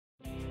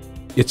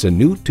It's a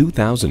new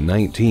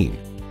 2019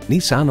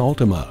 Nissan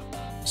Altima.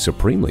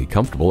 Supremely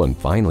comfortable and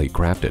finely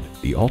crafted,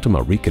 the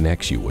Altima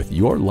reconnects you with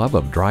your love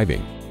of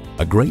driving.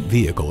 A great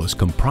vehicle is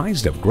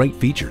comprised of great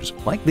features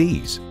like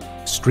these: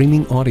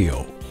 streaming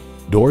audio,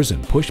 doors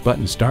and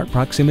push-button start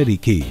proximity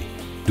key,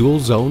 dual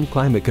zone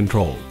climate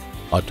control,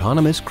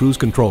 autonomous cruise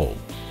control,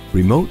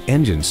 remote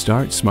engine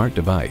start smart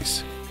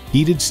device,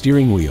 heated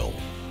steering wheel,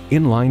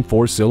 inline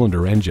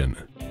 4-cylinder engine,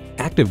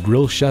 active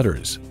grille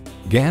shutters,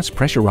 gas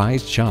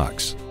pressurized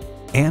shocks,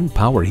 and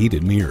power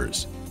heated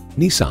mirrors.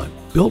 Nissan,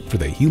 built for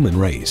the human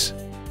race.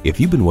 If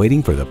you've been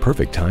waiting for the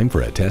perfect time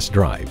for a test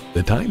drive,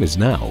 the time is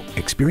now.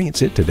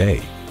 Experience it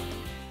today.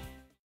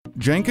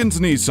 Jenkins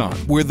Nissan,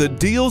 where the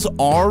deals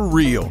are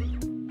real.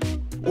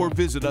 Or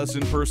visit us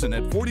in person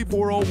at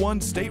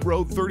 4401 State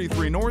Road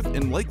 33 North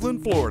in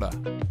Lakeland, Florida.